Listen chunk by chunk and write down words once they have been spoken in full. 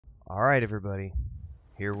Alright, everybody.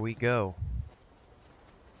 Here we go.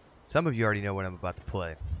 Some of you already know what I'm about to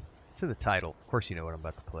play. It's in the title. Of course you know what I'm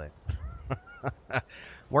about to play.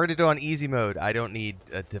 We're going to do on easy mode. I don't need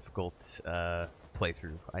a difficult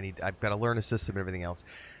playthrough. I've got to learn a system and everything else.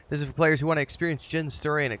 This is for players who want to experience Jin's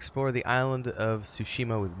story and explore the island of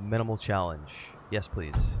Tsushima with minimal challenge. Yes,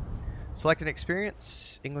 please. Select an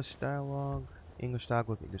experience. English dialogue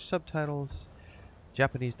with English subtitles.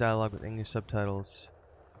 Japanese dialogue with English subtitles.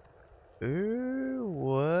 Ooh,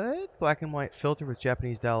 what? Black and white filter with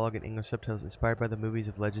Japanese dialogue and English subtitles inspired by the movies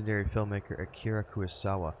of legendary filmmaker Akira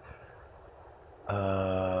Kurosawa.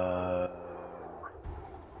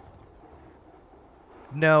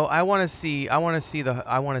 No, I want to see all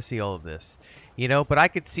of this. You know, but I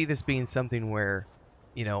could see this being something where,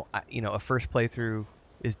 a first playthrough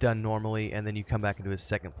is done normally and then you come back and do a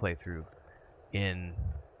second playthrough in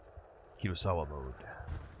Kurosawa mode.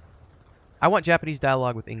 I want Japanese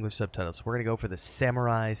dialogue with English subtitles, so we're going to go for the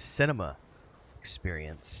Samurai Cinema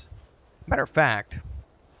experience. Matter of fact,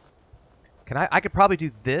 I could probably do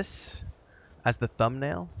this as the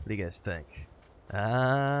thumbnail. What do you guys think?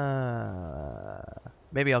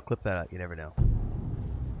 Maybe I'll clip that out. You never know.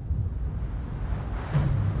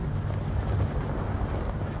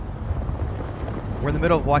 We're in the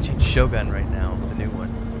middle of watching Shogun right now, the new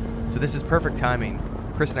one. So this is perfect timing.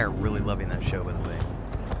 Chris and I are really loving that show, by the way.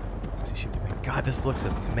 God, this looks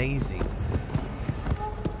amazing.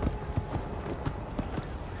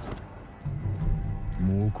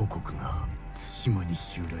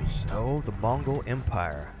 Oh, the Mongol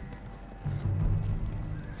Empire.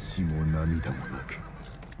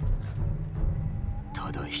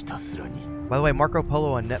 By the way, Marco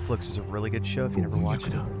Polo on Netflix is a really good show if you never watched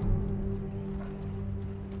it.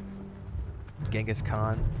 Genghis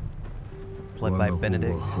Khan, played by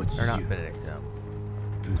Benedict, or not Benedict,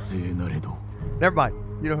 never mind.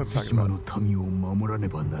 You know who I'm talking about.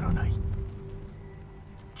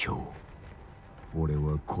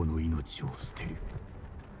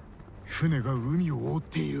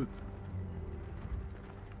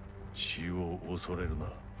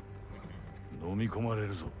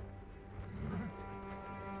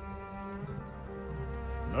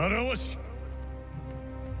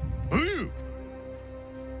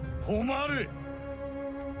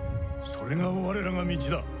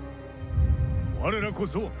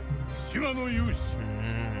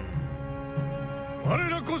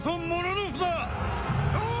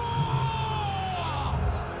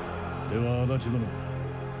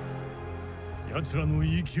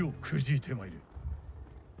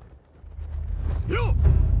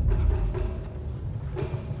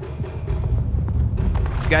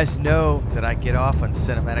 You guys know that I get off on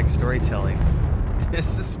cinematic storytelling.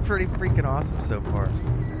 This is pretty freaking awesome so far.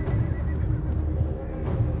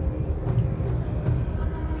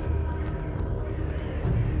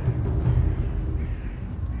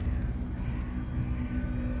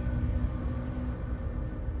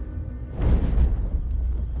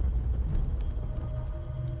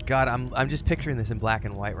 God, I'm just picturing this in black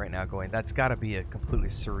and white right now going, that's gotta be a completely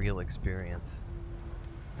surreal experience.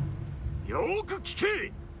 He's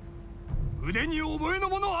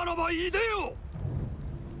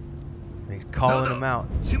calling him out.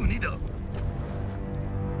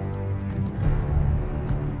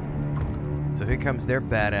 So here comes their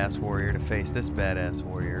badass warrior to face this badass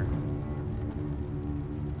warrior.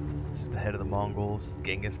 This is the head of the Mongols,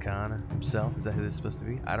 Genghis Khan himself. Is that who this is supposed to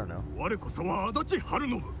be? I don't know.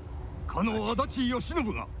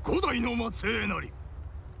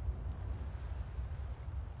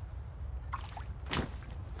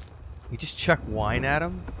 You just chuck wine at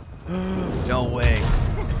him? No way.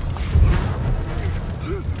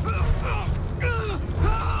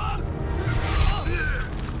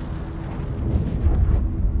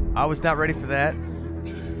 I was not ready for that.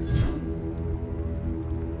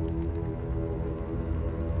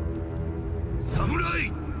 Samurai!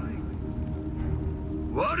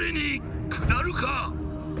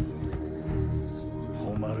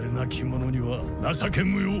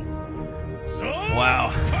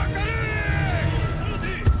 Wow.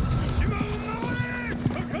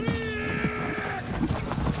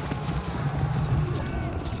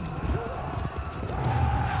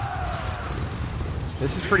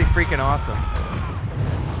 This is pretty freaking awesome.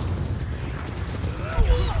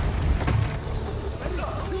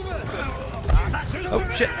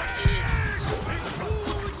 Oh shit.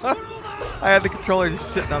 I had the controller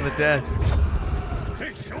just sitting on the desk.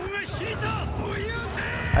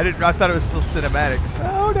 I thought it was still cinematics.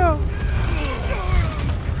 Oh no.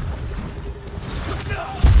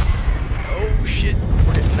 Oh shit.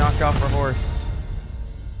 We're getting knocked off our horse.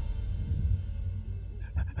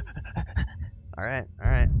 Alright,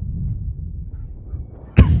 alright.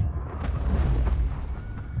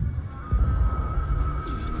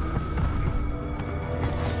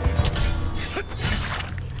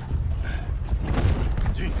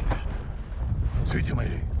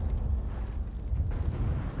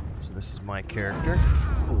 So this is my character.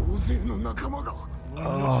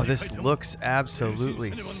 Oh, this looks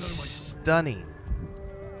absolutely stunning.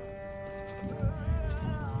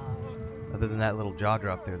 Other than that little jaw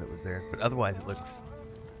drop there that was there. But otherwise it looks...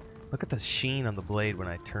 Look at the sheen on the blade when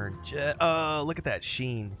I turn. Oh, look at that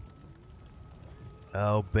sheen.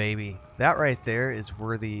 Oh, baby. That right there is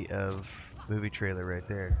worthy of movie trailer right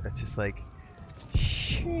there. That's just like...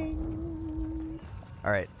 Shing.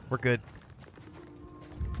 Alright, we're good.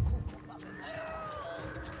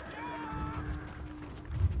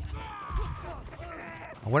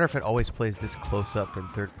 I wonder if it always plays this close up in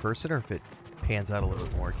third person or if it pans out a little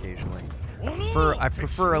bit more occasionally. I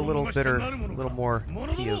prefer a little more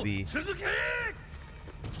POV.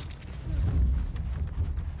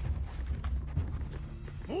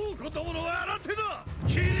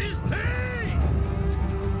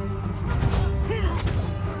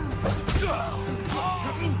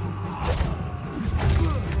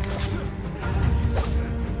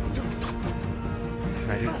 Can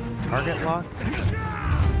I do target lock?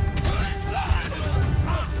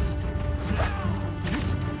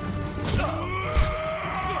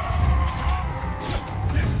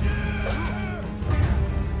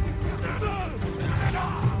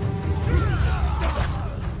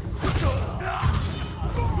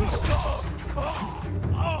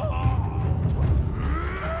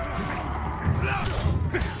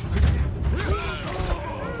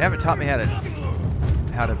 They haven't taught me how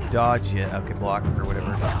to dodge yet. Okay, block or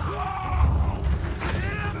whatever.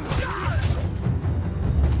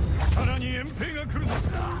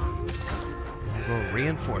 Little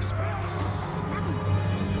reinforcements.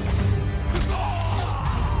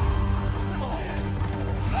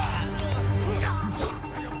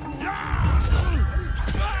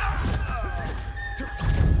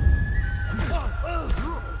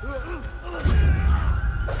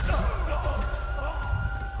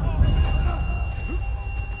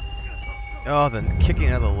 Oh, the kicking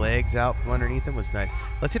out of the legs out from underneath him was nice.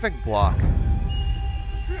 Let's see if I can block.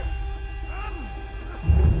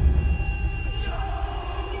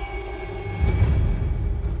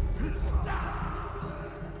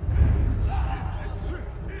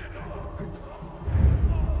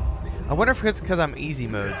 I wonder if it's because I'm easy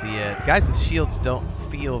mode. The guys with shields don't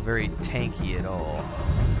feel very tanky at all.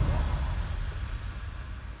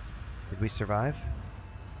 Did we survive?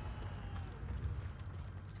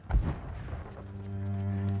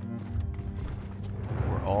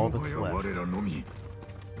 We're all that's left.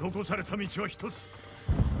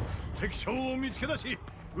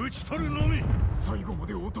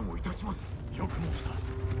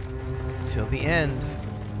 Till the end.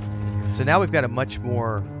 So now we've got a much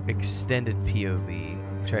more extended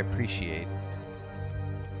POV, which I appreciate.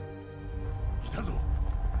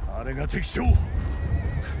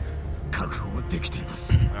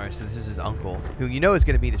 Alright, so this is his uncle, who you know is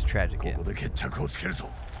going to be this tragic end.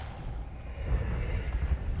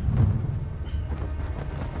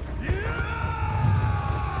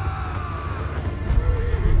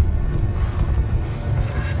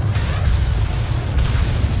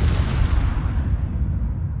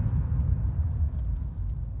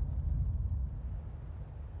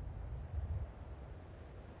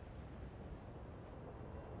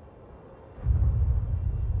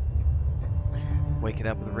 Waking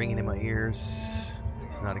up with ringing in my ears.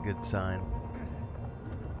 It's not a good sign.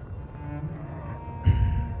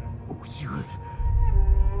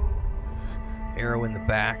 Arrow in the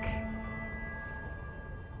back.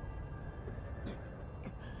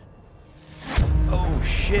 Oh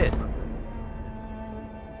shit!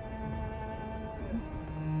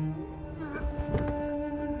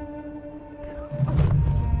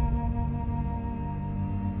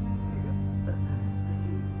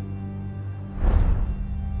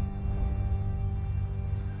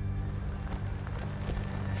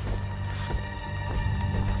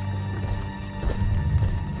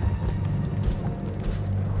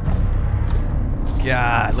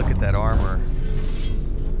 God, look at that armor.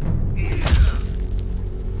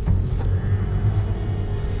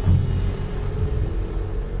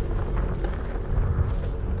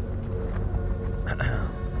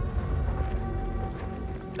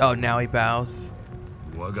 Oh, now he bows.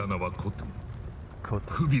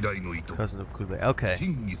 Cousin of Kublai.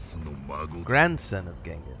 Okay. Grandson of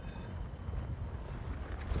Genghis.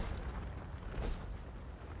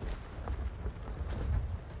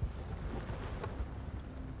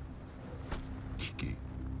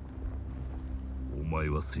 前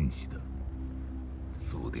は戦士だ。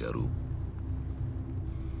そうであろう。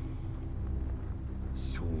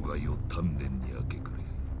生涯を鍛錬に明け暮れ、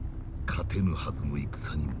勝てぬはずの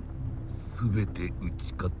戦にも全て打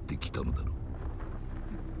ち勝ってきたのだろう。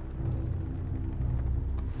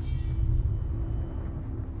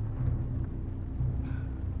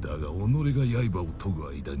だが己が刃を研ぐ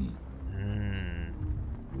間に、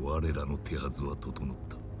我らの手はずは整っ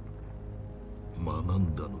た。学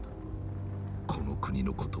んだのだ。この国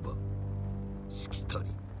の言葉、しきたり、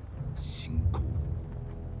信仰。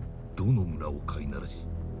どの村を飼いならし。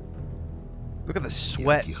Look at the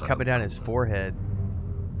sweat coming down his forehead.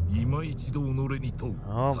 今一度己に問う。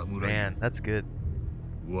Oh man, that's good.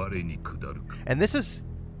 我に下るか。And this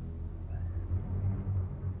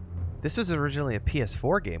was originally a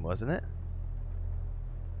PS4 game, wasn't it?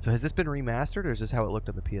 So has this been remastered, or is this how it looked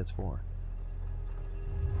on the PS4?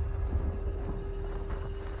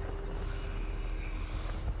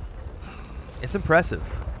 It's impressive.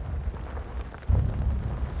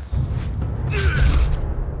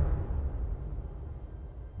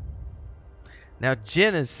 Now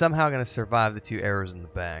Jin is somehow going to survive the 2 arrows in the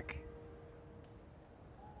back.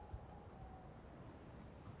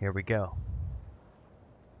 Here we go.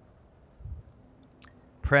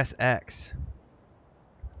 Press X.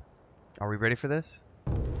 Are we ready for this?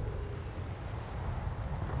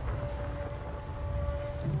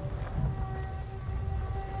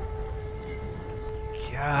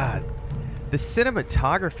 God, the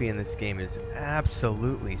cinematography in this game is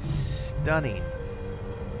absolutely stunning.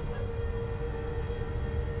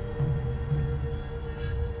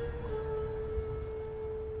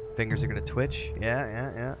 Fingers are gonna twitch.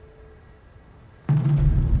 Yeah.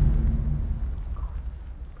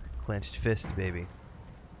 Clenched fist, baby.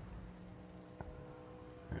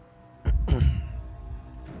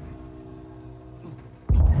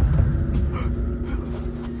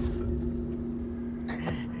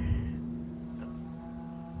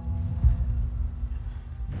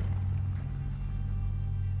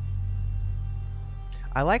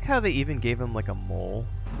 I like how they even gave him like a mole.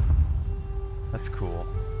 That's cool.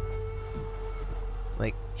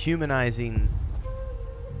 Like humanizing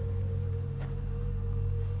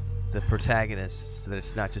the protagonist so that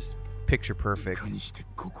it's not just picture perfect.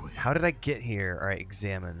 How did I get here? Alright,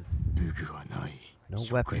 examine. No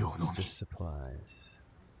weapons, just supplies.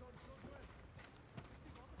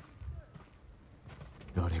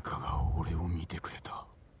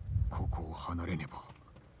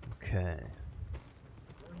 Okay.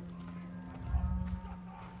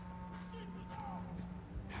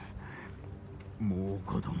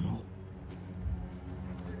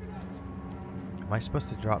 Am I supposed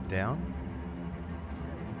to drop down?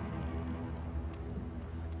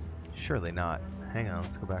 Surely not. Hang on,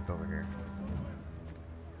 let's go back over here.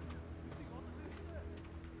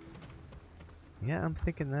 Yeah, I'm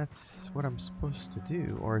thinking that's what I'm supposed to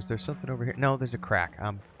do. Or is there something over here? No, there's a crack.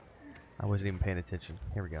 I wasn't even paying attention.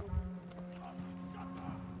 Here we go.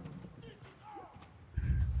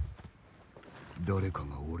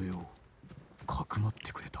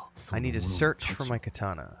 I need to search for my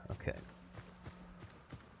katana. Okay.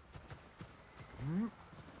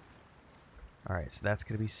 Alright, so that's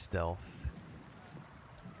going to be stealth.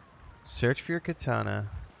 Search for your katana.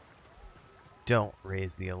 Don't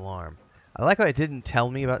raise the alarm. I like how it didn't tell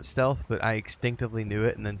me about stealth, but I instinctively knew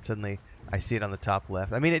it, and then suddenly I see it on the top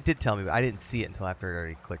left. I mean, it did tell me, but I didn't see it until after I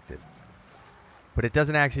already clicked it. But it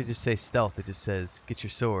doesn't actually just say stealth, it just says, get your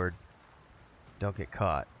sword. Don't get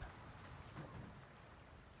caught.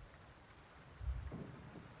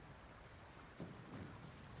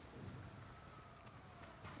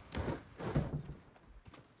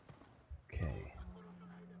 Okay.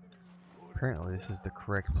 Apparently this is the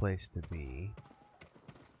correct place to be.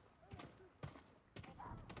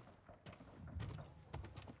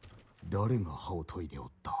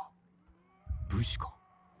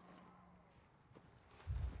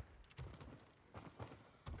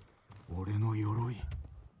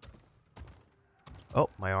 Oh,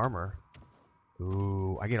 my armor.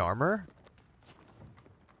 Ooh, I get armor?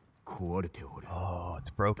 Oh, it's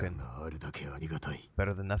broken.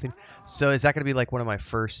 Better than nothing. So is that going to be like one of my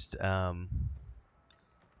first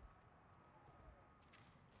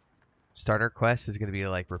starter quests? Is going to be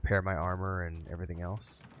like repair my armor and everything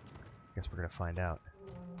else? Guess we're going to find out.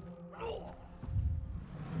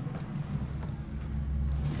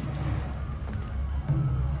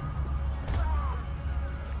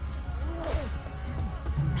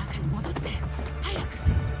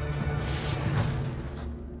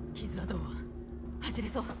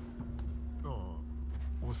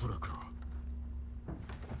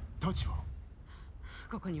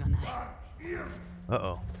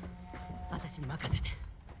 Uh-oh. 私に任せて。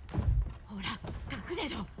ほら、隠れ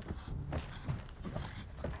ろ。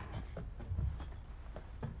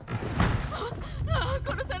ああ、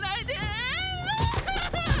殺さないで。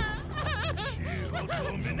死を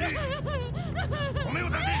止めねえ。米を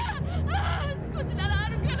出せ。少しならあ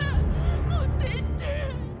るから持って行って。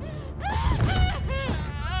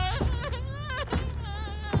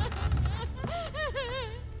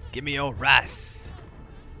Give me your rice.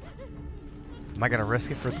 Am I gonna risk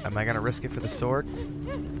it for the sword?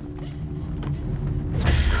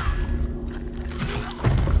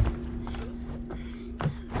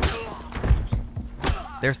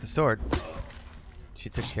 There's the sword. She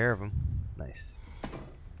took care of him. Nice.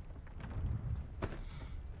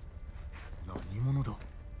 何者だ。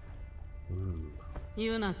 Ooh.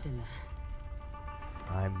 言うなってんだ。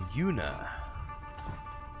 I'm Yuna.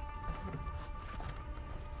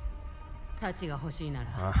 太刀が欲しいな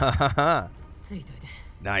ら Ah, ついといて。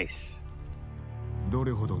 nice. ど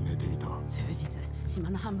れほど寝ていた。数日、島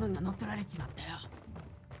の半分が乗っ取られちまったよ。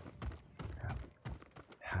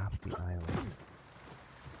 Half the island.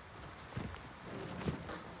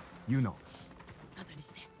 ユナ。後に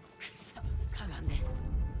して。くっそ、かがんで。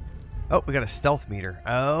 Oh, we got a stealth meter.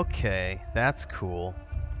 Okay, that's cool.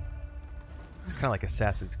 It's kind of like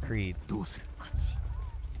Assassin's Creed. どうする。こっち。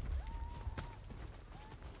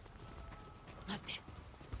待って。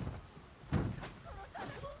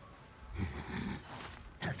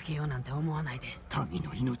助けようなんて思わないで。民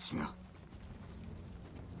の命が。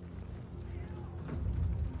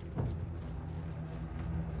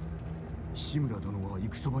志村殿は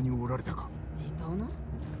戦場におられたか。地頭の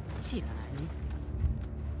知らないね。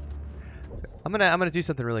 I'm gonna do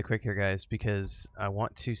something really quick here, guys, because I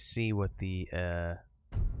want to see what the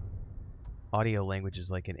audio language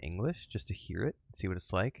is like in English, just to hear it, see what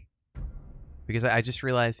it's like. Because I just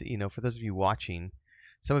realized, you know, for those of you watching,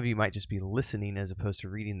 some of you might just be listening as opposed to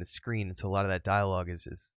reading the screen, and so a lot of that dialogue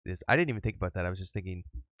is I didn't even think about that. I was just thinking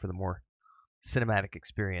for the more cinematic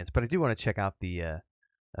experience. But I do want to check out the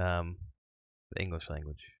English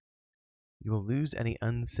language. You will lose any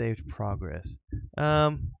unsaved progress.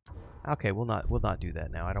 Okay, we'll not do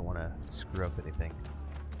that now. I don't want to screw up anything.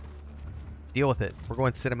 Deal with it. We're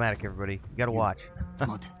going cinematic, everybody. You gotta watch.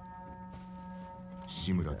 待て。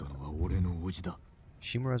志村殿は俺の叔父だ。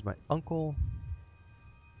 Shimura's my uncle.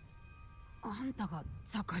 あんたが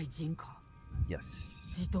堺人か。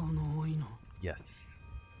 Yes. 地頭の多いの。 Yes.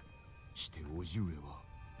 して叔父上は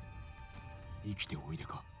生きておいで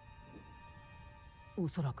か。お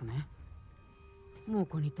そらくね。猛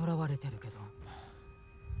虎に囚われてるけど。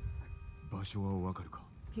場所はわかるか。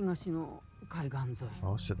東の海岸沿い。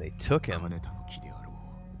 Oh, so they took him. 金田の木であろ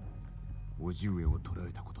う。叔父上を捕ら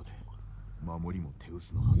えたことで守りも手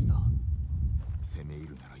薄のはずだ。攻め入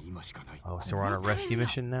るなら今しかない。 Oh, so we're on a rescue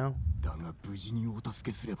mission now? だが無事にお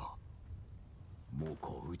助けすれば猛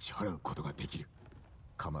虎を打ち払うことができる。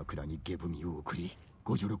鎌倉に下文を送り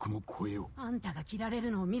ご助力も超えよあんたが切られ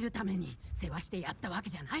るのを見るために世話してやったわけ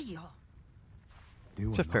じゃないよ。う。で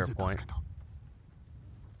は It's a fair なぜ助けた。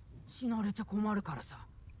死なれちゃ困るからさ。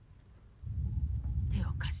手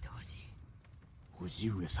を貸してほしい。叔父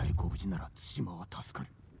上さえご無事なら対馬は助かる。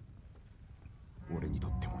俺にと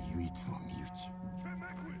っても唯一の身内。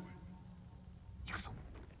行くぞ。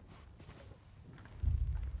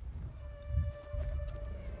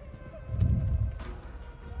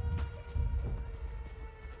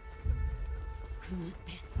くぐっ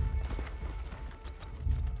て。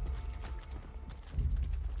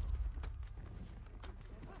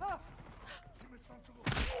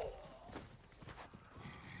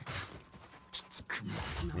きつくも。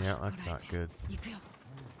 Yeah, that's not good. 行くよ。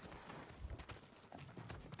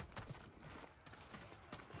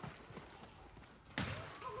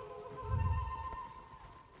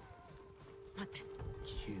待って。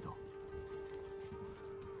騎兵だ。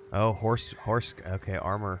 Oh, horse. Okay,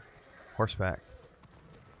 armor, horseback.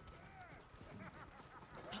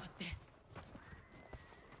 通って。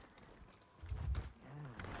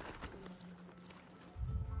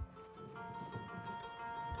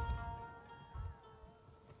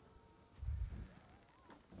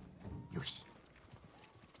よし。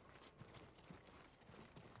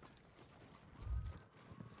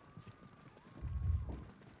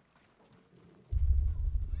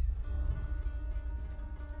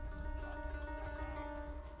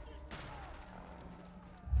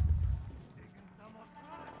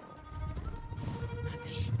まず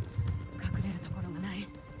い。隠れるところがない。こ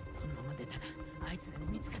のまま出たらあいつらに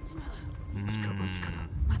見つかっちまう。一か八かだ。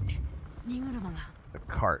待って。荷車が The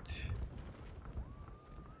cart.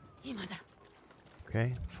 今だ。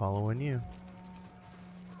 Okay, following you.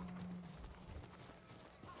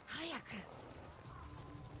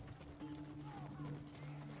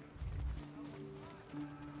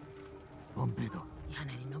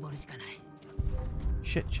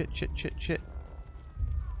 Shit, shit, shit, shit, shit.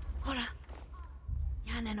 ほら、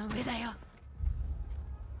屋根の上だよ。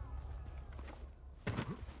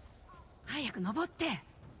早く登って。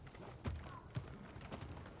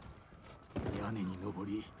屋根に登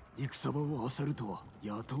り、戦場を漁るとは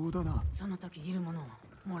野党だな。その時いるものを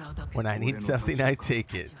もらうだけ。 When I need something, I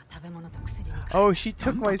take it. 食べ物と薬に変えて。 Oh, she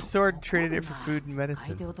took my sword and traded it for food and 相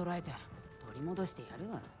medicine. 手を捕らえて取り戻してや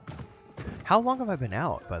るわ。 How long have I been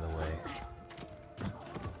out, by the way?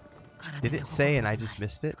 Did it say and I just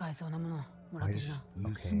missed it? 使えそうなものをもらっ I てきな。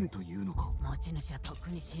 just 盗めというのか。持ち主はとっ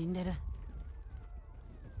くに死んでる。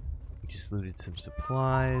 we just looted some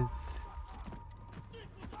supplies.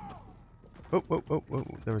 Oh, oh, oh, oh!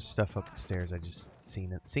 There was stuff upstairs. I just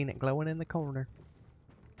seen it glowing in the corner.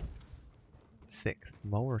 Thick,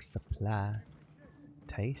 more supply.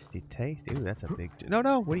 Tasty, tasty. Ooh, that's a big. No,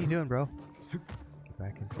 no! What are you doing, bro? Get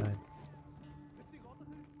back inside.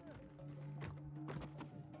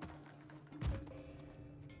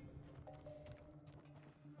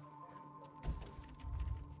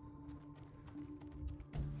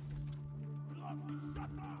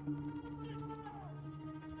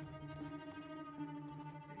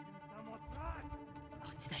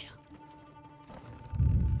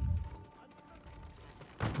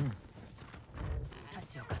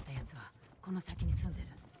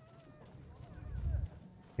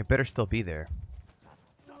 It better still be there.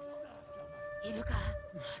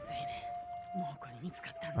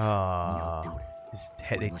 Ah, his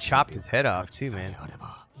head. They chopped his head off too, man.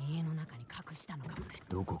 家の中に隠したのかもね。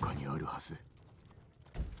どこかにあるはず。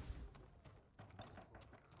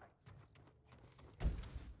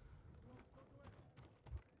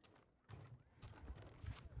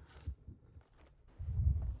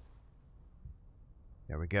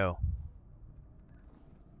 There we go.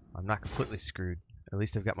 I'm not completely screwed. At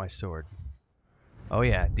least I've got my sword. Oh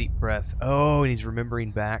yeah, deep breath. Oh, and he's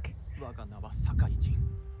remembering back. Oh,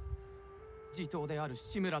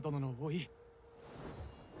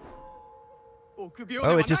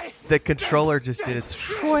 it just, the controller just did its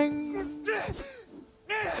swing.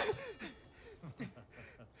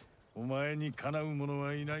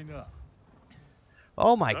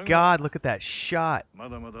 Oh my god, look at that shot.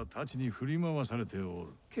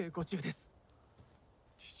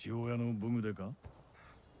 父親の武具でか。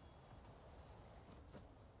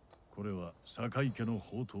これは堺家の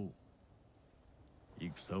宝刀。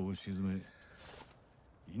戦を鎮め、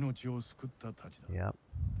命を救ったたちだ。Yep.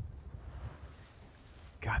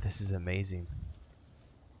 God, this is amazing.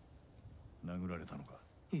 殴られたのか。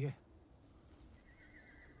いえ。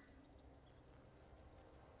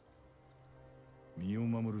身を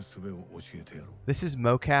守る術を教えてやろう。 This is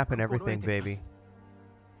mocap and everything, baby.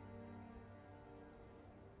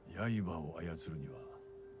 刃を操るには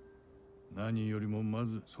何よりもま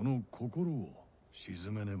ずその心を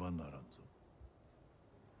鎮めねばならんぞ。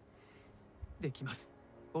できます、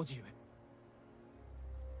叔父上。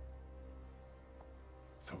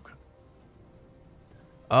そうか。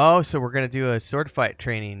 Oh, so we're gonna do a sword fight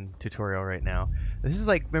training tutorial right now. This is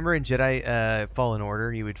like, remember in Jedi Fallen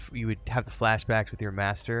Order, you would have the flashbacks with your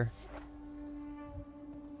master.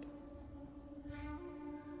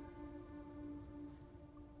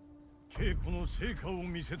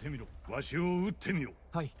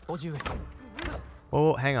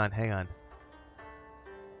 Oh, hang on, hang on.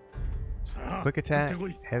 Quick attack,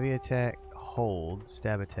 heavy attack, hold,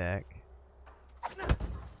 stab attack.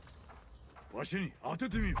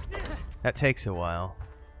 That takes a while.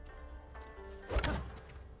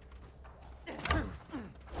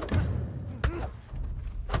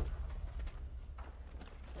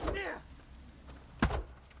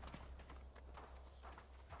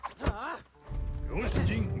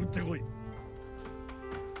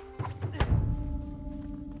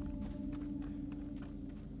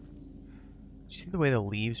 See the way the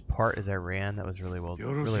leaves part as I ran? That was really well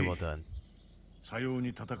done. さように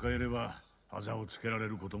戦えれば技をつけられ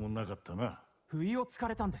ることもなかったな。不意をつか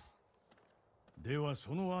れたんです。では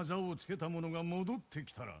その技をつけた者が戻って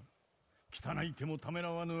きたら、汚い手もため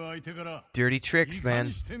らわぬ相手から Dirty tricks,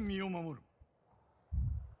 man. して身を守る。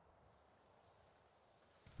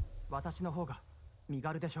私の方が身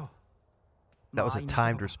軽でしょう。 That was a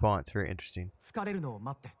timed response. Very interesting. 疲れるのを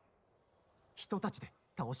待って、人たちで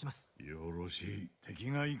倒します。よろしい。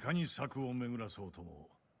敵がいかに策を巡らそうとも。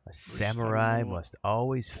 A samurai must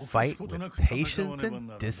always fight with patience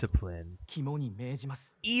and discipline,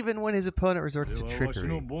 even when his opponent resorts to trickery.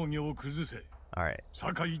 Alright.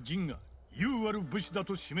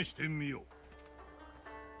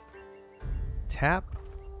 Tap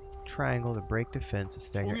triangle to break defense and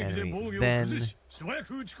stagger enemy. Then... So...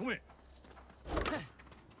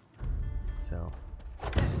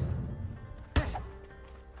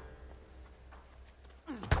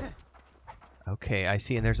 Okay, I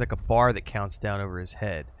see. And there's like a bar that counts down over his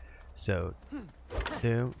head. So,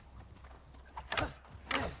 do.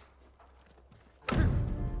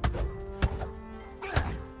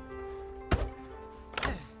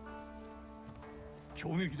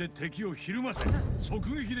 攻撃で敵をひるませ、即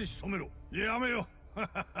撃で仕留めろ。やめよ。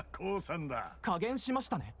降参だ。加減しまし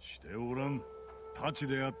たね。しておらん。太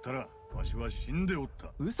刀であったらわしは死んでおっ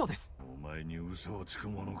た。嘘です。お前に嘘をつく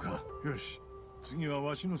ものか。よし。次は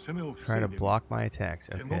わしの攻めを防 Try い to で。 block my attacks.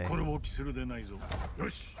 手 Okay. 心を期するでないぞ。よ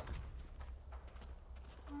し。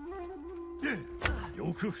よ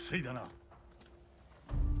く防いだな。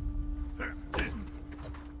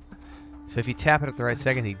 So if you tap it at the right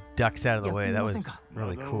second, he ducks out of the way. That was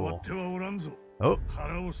really まだ終わ cool. ってはおらんぞ。 Oh,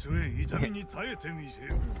 腹を据え痛みに耐えてみせよ。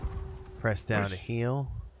 press down to heal.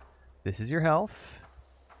 This is your health.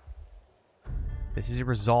 This is your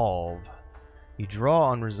resolve. You draw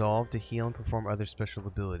on resolve to heal and perform other special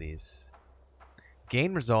abilities.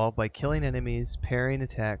 Gain resolve by killing enemies, parrying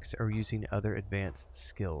attacks, or using other advanced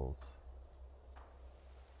skills.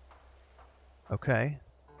 Okay.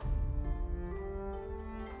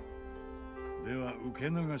 では受け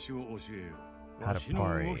流しを教えよ。 How to わしの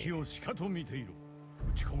parry. 動きをしかと見ている。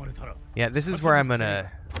打ち込まれたら。 Yeah, this is where I'm gonna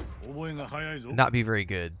覚えが早いぞ。 not be very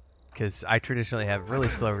good, because I traditionally have really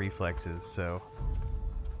slow reflexes, so...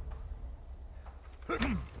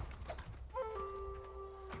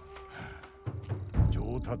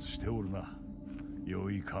 上達しておるな。良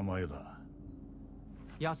い構えだ。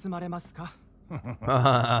休まれますか？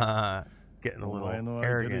 Getting a お little 前の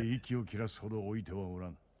相手で arrogant. 息を切らすほど置いてはおら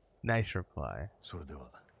ん。 Nice reply. それでは、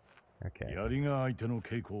 Okay. 槍が相手の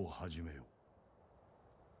稽古を始めよ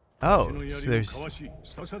う。 Oh, 私の so 槍を there's... かわし、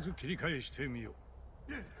すかさず切り返してみよ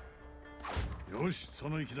う。よし、そ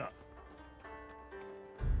の息だ。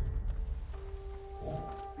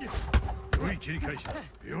良い切り返しだ。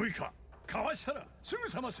良いか。かわしたらすぐ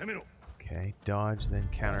さま攻めろ。 Okay, dodge, then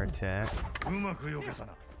counterattack. うまく避けた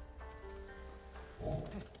な。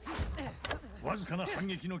わずかな反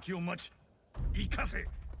撃の気を待ち、生かせ。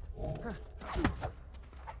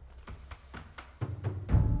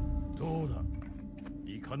どうだ。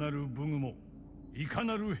いかなる武具も、いか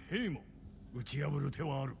なる兵も打ち破る手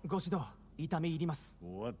はある。ご指導、痛み入ります。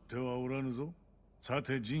終わってはおらぬぞ。さ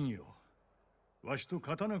て陣よ、わしと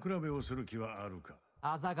刀比べをする気はあるか。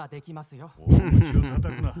あざができますよ。大口を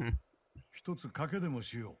叩くな。一つ賭けでも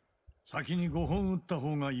しよう。先に5本打った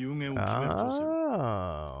方が有言を決めるとする。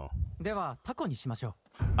 Oh. ではタコにしましょ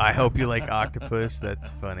I hope you like octopus.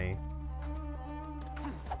 That's funny.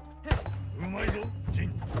 うまいぞ、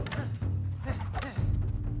陣。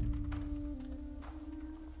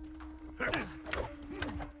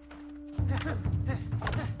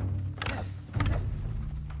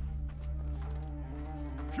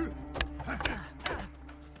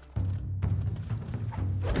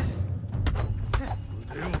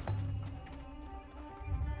腕を。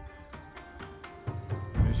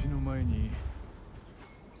飯の前に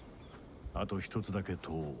あと一つだけ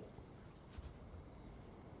問おう。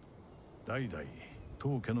代々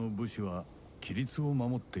当家の武士は規律を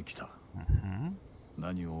守ってきた。 Mhm.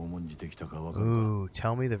 何を重んじてきたかわかるか。 Ooh,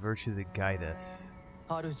 tell me the virtue that guide us.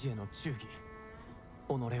 う。主への忠義、己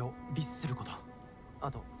を律すること。あ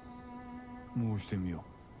と、申してみよ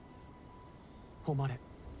誉れ、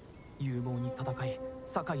勇猛に戦い、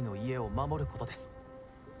堺の家を守ることです。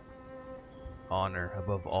 Honor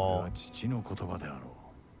above う。それ all. は父の言葉であろ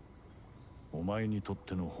う。お前にとっ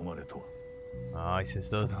ての誉れとは。 Oh, he says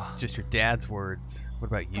those are just your dad's words.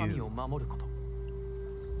 What about 民を you? 守ること。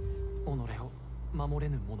己を守れ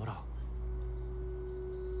ぬ者らを。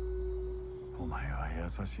お前は優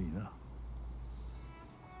しいな。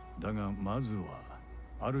だがまずは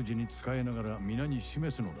主に仕えながら皆に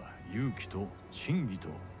示すのだ。勇気と真偽と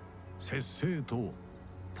節制と。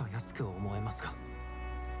たやすく思えますが。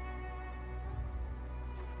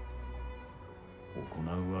行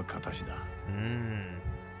うは形だ。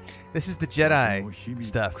 This is the Jedi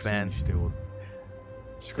stuff, man.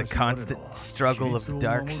 The constant struggle of the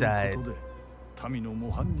dark side.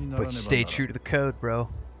 But stay true to the code, bro.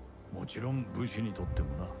 もちろん武士にとっても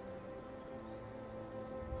な。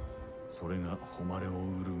それが誉れを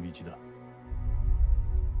売る道だ。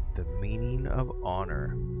 The meaning of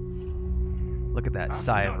honor. Look at that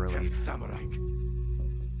sigh of relief.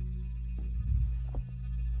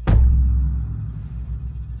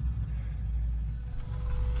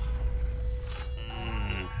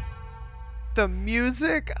 The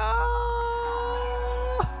music.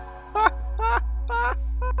 Oh! Yeah,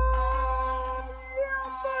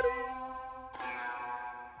 buddy.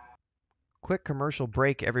 quick commercial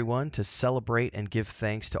break, everyone, to celebrate and give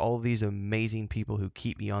thanks to all of these amazing people who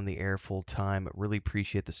keep me on the air full time. Really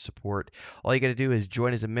appreciate the support. All you got to do is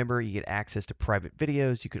join as a member. You get access to private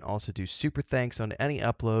videos. You can also do super thanks on any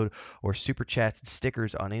upload or super chats and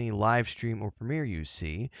stickers on any live stream or premiere you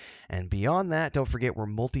see. And beyond that, don't forget we're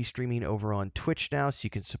multi-streaming over on Twitch now, so you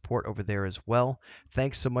can support over there as well.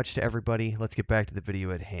 Thanks so much to everybody. Let's get back to the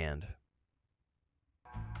video at hand.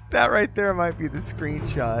 That right there might be the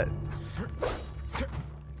screenshot.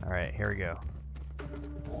 All right, here we go.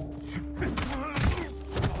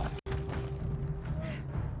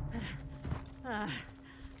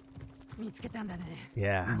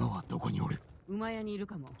 Yeah.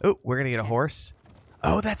 Oh, we're gonna get a horse.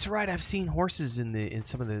 Oh, that's right. I've seen horses in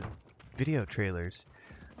some of the video trailers.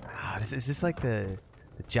 Is this like the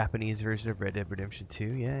Japanese version of Red Dead Redemption 2?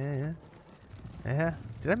 Yeah.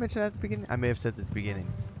 Did I mention that at the beginning? I may have said that at the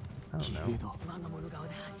beginning. I don't know.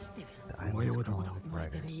 The island's crawling with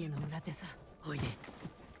riders.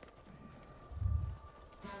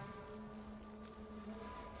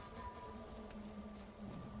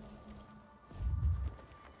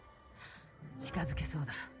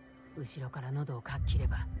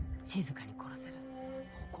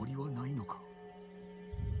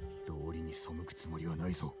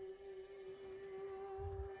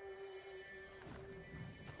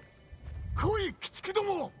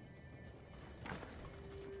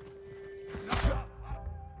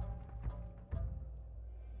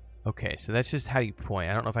 Okay, so that's just how you point.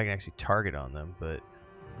 I don't know if I can actually target on them, but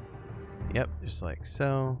yep, just like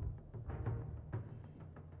so.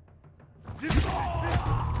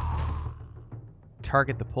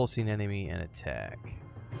 Target the pulsing enemy and attack.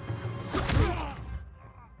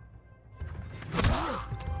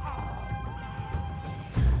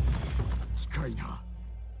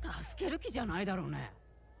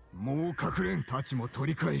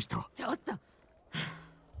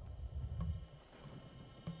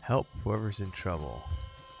 Help whoever's in trouble.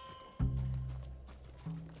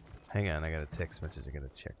 Hang on, I got a text message. I gotta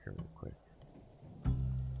check her real quick.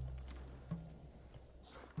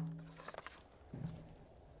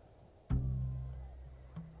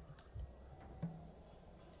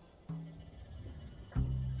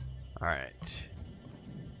 Alright.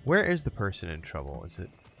 Where is the person in trouble? Is it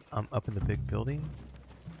up in the big building?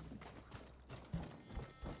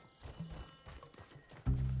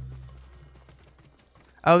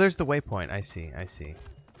 Oh, there's the waypoint. I see.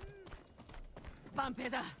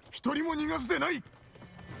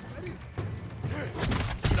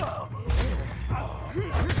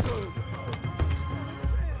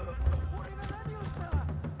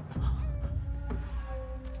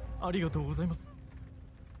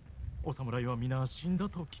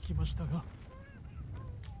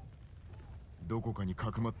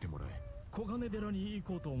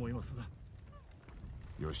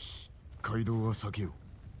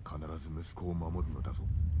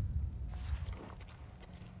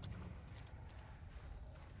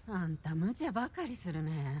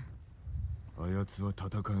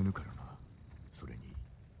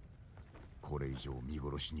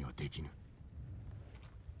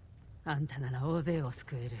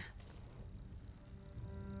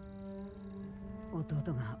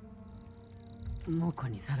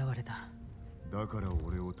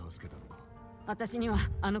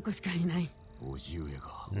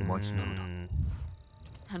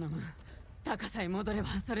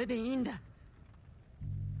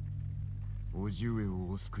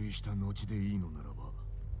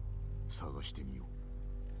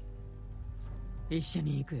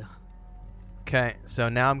 Okay, so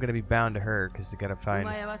now I'm gonna be bound to her because we gotta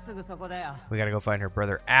go find her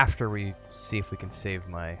brother after we see if we can save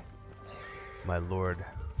my lord.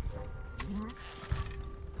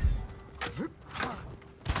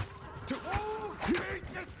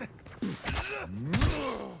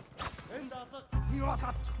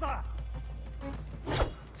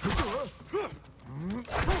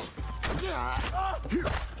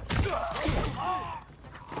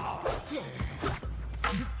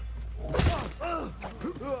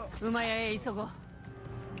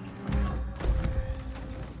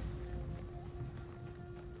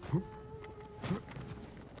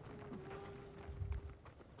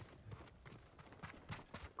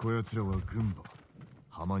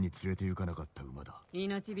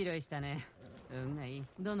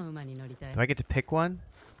 Do I get to pick one?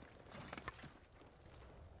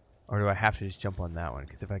 Or do I have to just jump on that one?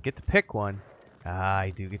 Because if I get to pick one,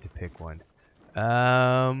 I do get to pick one.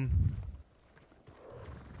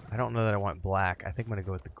 I don't know that I want black. I think I'm gonna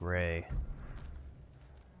go with the gray.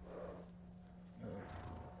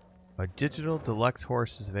 A digital deluxe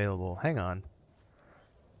horse is available. Hang on.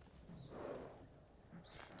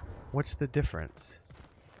 What's the difference?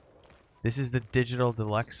 This is the digital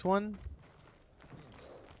deluxe one?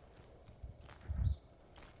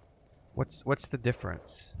 What's the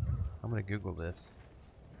difference? I'm gonna Google this.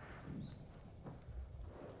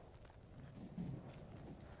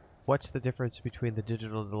 What's the difference between the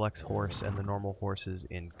digital deluxe horse and the normal horses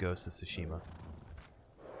in Ghost of Tsushima?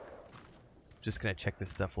 Just gonna check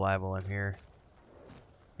this stuff live while I'm here.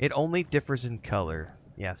 It only differs in color.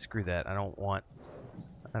 Yeah, screw that. I don't want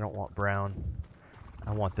brown.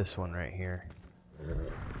 I want this one right here.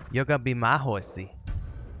 You're gonna be my horsey.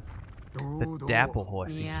 The dapple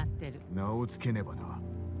horsey. 似合ってる。 名をつけねばな。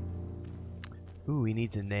 Ooh, he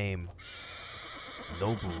needs a name.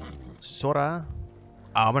 Nobu. Sora?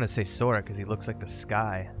 Oh, I'm gonna say Sora because he looks like the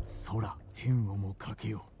sky. 空、天をもかけ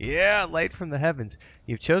よ。 Yeah, light from the heavens.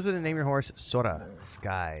 You've chosen to name your horse Sora,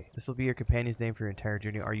 sky. This will be your companion's name for your entire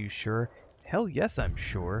journey. Are you sure? Hell yes, I'm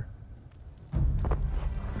sure.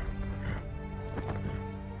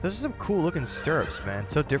 Those are some cool looking stirrups, man.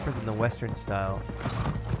 So different than the Western style.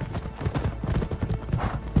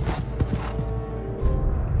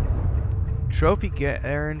 Trophy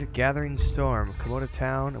errand, gathering storm. Komoda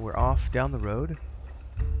town. We're off down the road.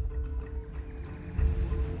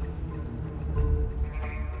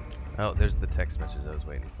 Oh, there's the text message I was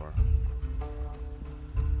waiting for.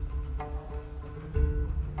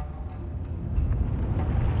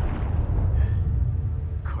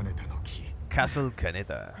 Castle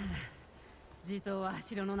Kaneda. 地頭は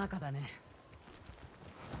城の中だね。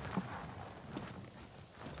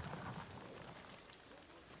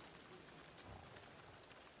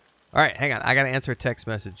 Alright, hang on. I gotta answer a text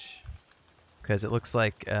message. Because it looks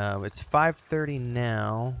like it's 5:30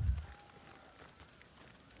 now.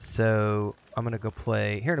 So I'm gonna go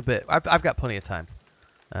play here in a bit. I've got plenty of time.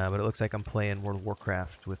 But it looks like I'm playing World of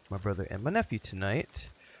Warcraft with my brother and my nephew tonight.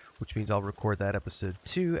 Which means I'll record that episode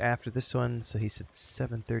 2 after this one. So he said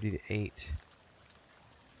 7:30 to 8.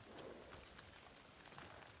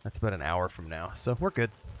 That's about an hour from now. So we're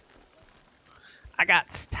good. I got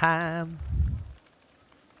time.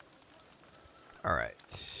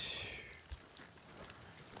 Alright.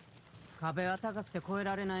 壁は高くて越え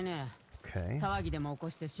られないね。 Okay. 騒ぎでも起こ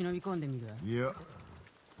して忍び込んでみる。いや、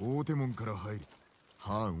大手門から入り、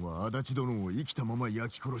ハーンは足立殿を生きたまま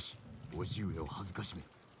焼き殺し、叔父上を恥ずかしめ、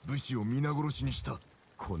武士を皆殺しにした。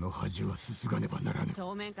この恥はすすがねばならぬ。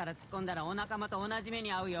正面から突っ込んだらお仲間と同じ目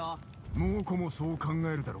に遭うよ。猛虎もそう考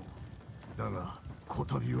えるだろう。だが、こ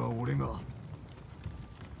たびは俺が。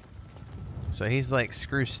So he's like,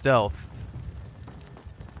 screw stealth.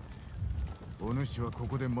 お主はこ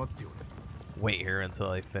こで待っておれ。 Wait here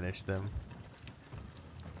until I finish them.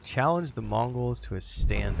 Challenge the Mongols to a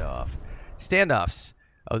standoff. Standoffs.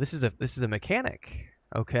 Oh, this is a mechanic.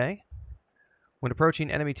 Okay. When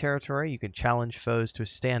approaching enemy territory, you can challenge foes to a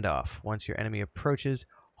standoff. Once your enemy approaches,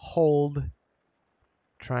 hold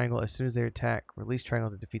triangle as soon as they attack. Release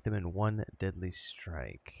triangle to defeat them in one deadly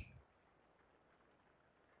strike.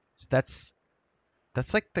 So that's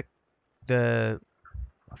like the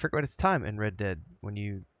I forget what it's time in Red Dead when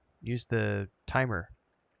you use the timer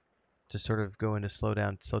to sort of go into slow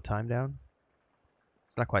time down.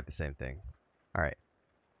 It's not quite the same thing. All right.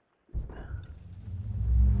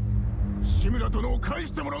 志村殿を返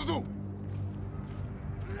してもらうぞ。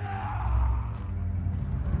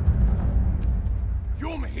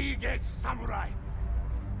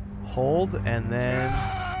 Hold and then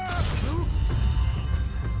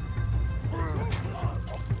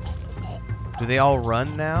do they all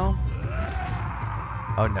run now?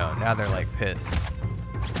 Oh no, now they're like pissed.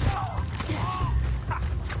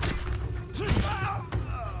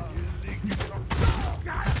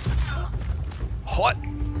 What?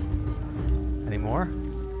 Any more?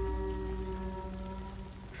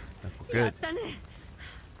 Good.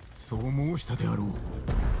 そう申したであろう。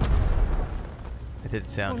 It did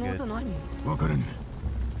sound この good. 音何？わからぬ。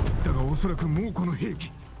だがおそらく猛虎の兵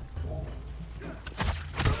器。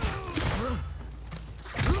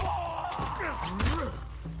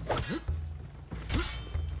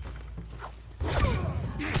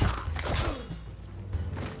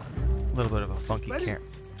 A little bit of a funky camera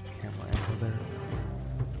angle there.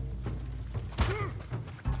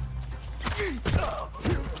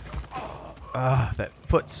 Ah, that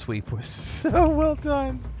foot sweep was so well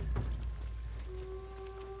done.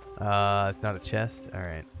 It's not a chest. All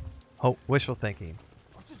right. Oh, wishful thinking.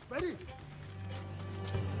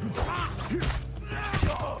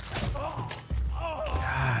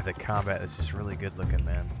 God, the combat is just really good looking,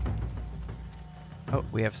 man. Oh,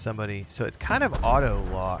 we have somebody. So it kind of auto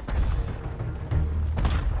locks.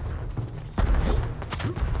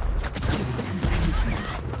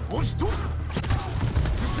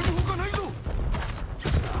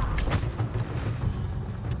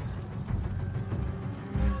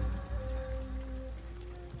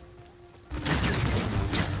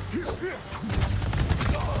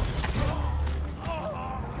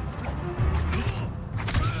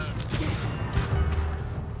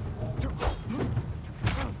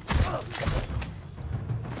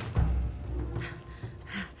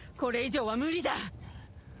 これ以上は無理だ。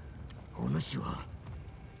お主は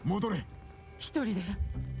戻れ。一人で。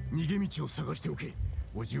逃げ道を探しておけ。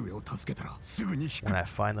叔父上を助けたらすぐに引 When く。 I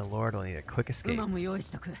find the Lord, I'll need a quick escape. 馬も用意し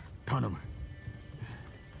とく。頼む。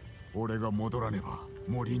俺が戻らねば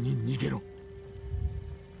森に逃げろ。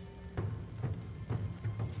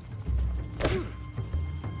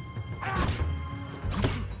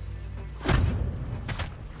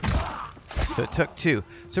So it took 2.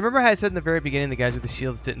 So remember how I said in the very beginning the guys with the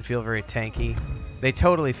shields didn't feel very tanky? They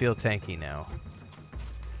totally feel tanky now.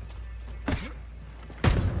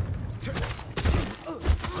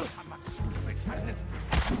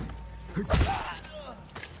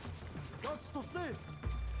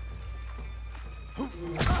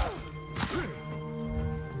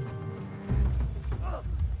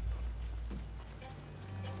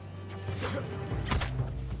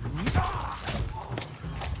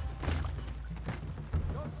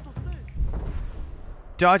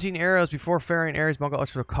 Dodging arrows before firing arrows, Mongol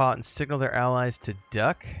archers will caught and signal their allies to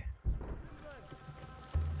duck.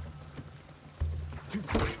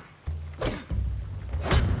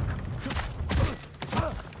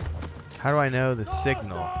 How do I know the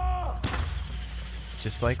signal?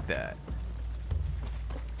 Just like that.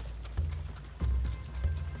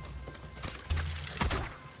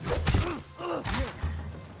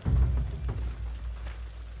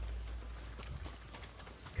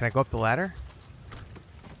 Can I go up the ladder?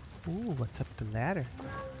 Ooh, what's up the ladder?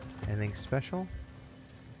 Anything special?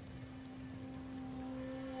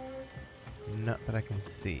 Not that I can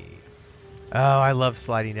see. Oh, I love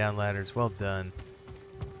sliding down ladders. Well done.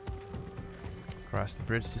 Cross the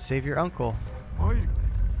bridge to save your uncle.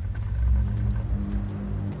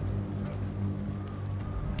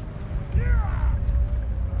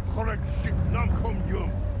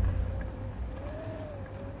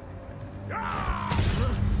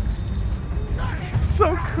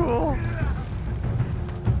 So cool.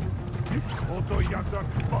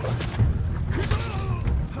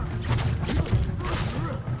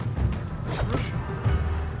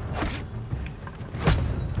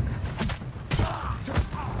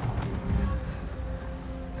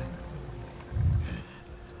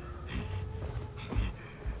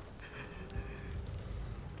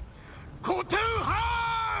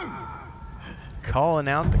 Calling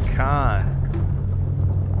out the Khan.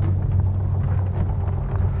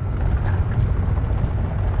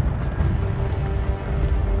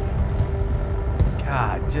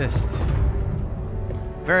 God, just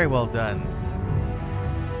very well done.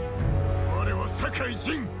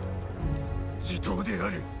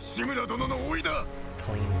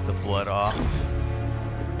 Cleans the blood off.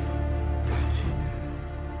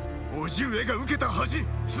 叔父上が受けた恥、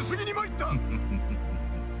すすぎに参った。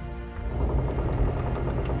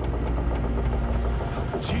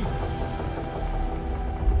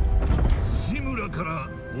志村から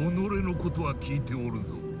己のことは聞いておる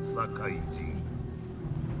ぞ、堺人。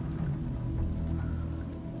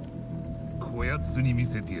こやつに見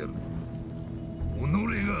せてやる。己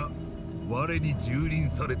が我に蹂躙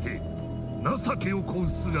されて情けをこう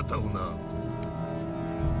姿をな。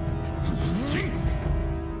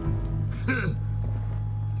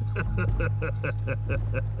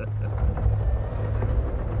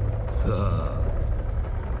さあ、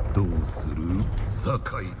どうする、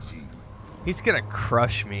堺人。He's gonna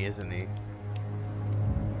crush me, isn't he?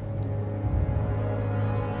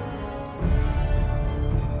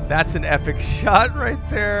 That's an epic shot right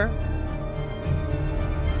there.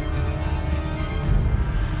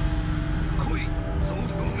 来い、総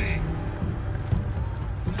表明。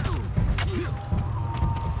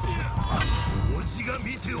おじが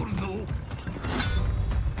見ておるぞ。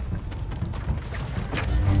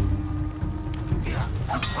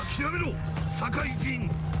諦めろ、堺人。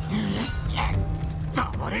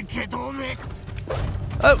黙れけどめ。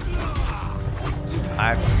Oh!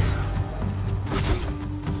 I've...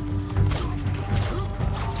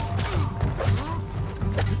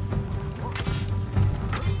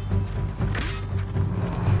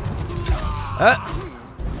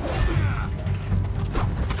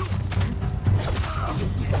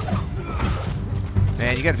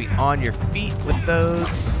 Man, you gotta be on your feet with those.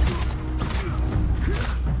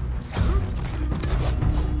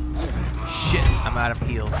 Shit, I'm out of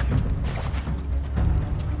heals.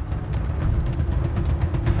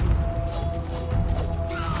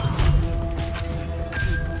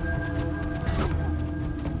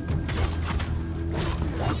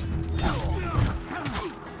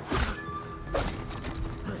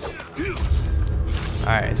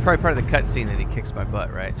 Alright, it's probably part of the cutscene that he kicks my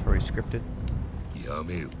butt, right? It's probably scripted. や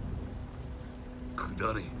めよ。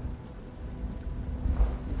下れ。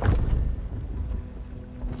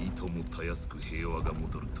ともたやすく平和が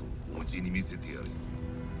戻るとおじに見せてやれ。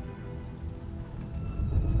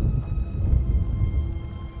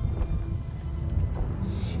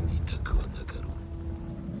死にたくはなかろう。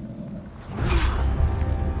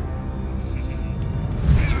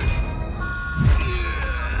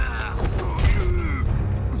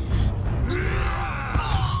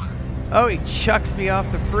Oh, he chucks me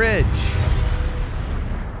off the bridge.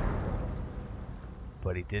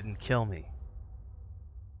 But he didn't kill me.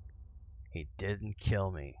 He didn't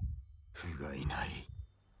kill me. 不甲斐ない。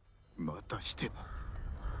またしても。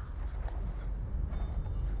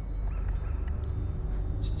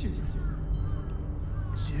父上。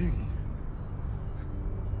ジン。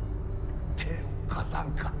手を貸さ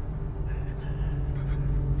んか。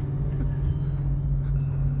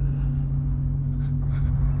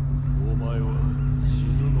お前は死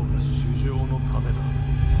ぬのが主情のためだ。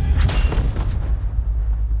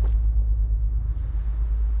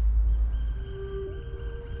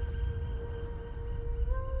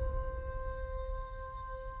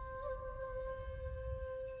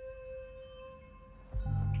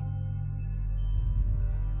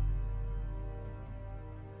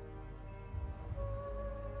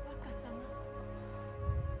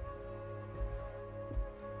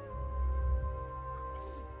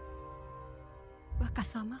若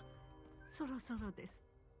様、そろそろです。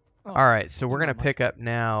 Alright, so we're going to pick up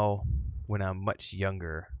now when I'm much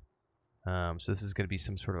younger. So this is going to be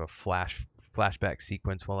some sort of a flashback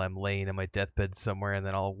sequence while I'm laying in my deathbed somewhere, and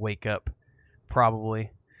then I'll wake up,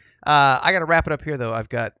 probably. I got to wrap it up here, though. I've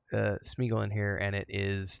got Smeagol in here, and it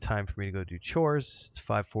is time for me to go do chores. It's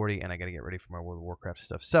 5:40, and I got to get ready for my World of Warcraft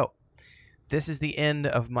stuff. So this is the end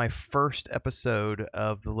of my first episode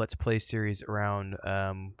of the Let's Play series around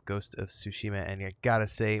Ghost of Tsushima, and I gotta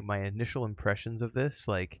say, my initial impressions of this,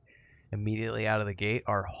 like, immediately out of the gate,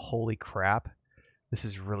 are holy crap. This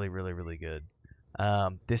is really, really, really good.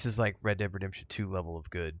 This is like Red Dead Redemption 2 level of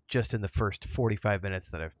good, just in the first 45 minutes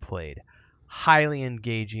that I've played. Highly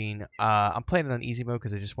engaging. I'm playing it on easy mode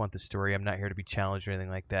because I just want the story. I'm not here to be challenged or anything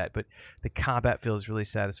like that, but the combat feels really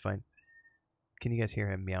satisfying. Can you guys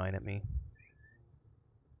hear him meowing at me?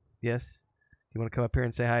 Yes? You want to come up here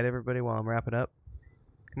and say hi to everybody while I'm wrapping up?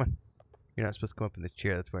 Come on. You're not supposed to come up in this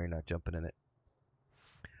chair. That's why you're not jumping in it.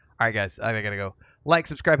 Alright guys, I gotta go. Like,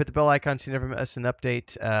 subscribe, hit the bell icon so you never miss an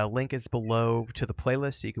update. Link is below to the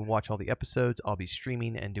playlist so you can watch all the episodes. I'll be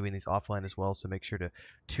streaming and doing these offline as well, so make sure to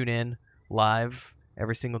tune in live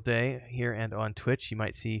every single day here and on Twitch. You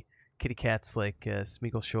might see kitty cats like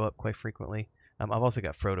Smeagol show up quite frequently. I've also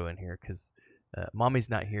got Frodo in here because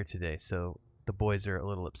Mommy's not here today, so the boys are a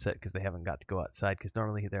little upset because they haven't got to go outside, because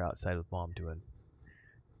normally they're outside with Mom doing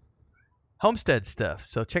homestead stuff.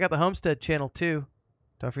 So check out the Homestead channel too.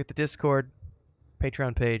 Don't forget the Discord,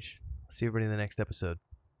 Patreon page. See everybody in the next episode.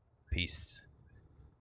 Peace.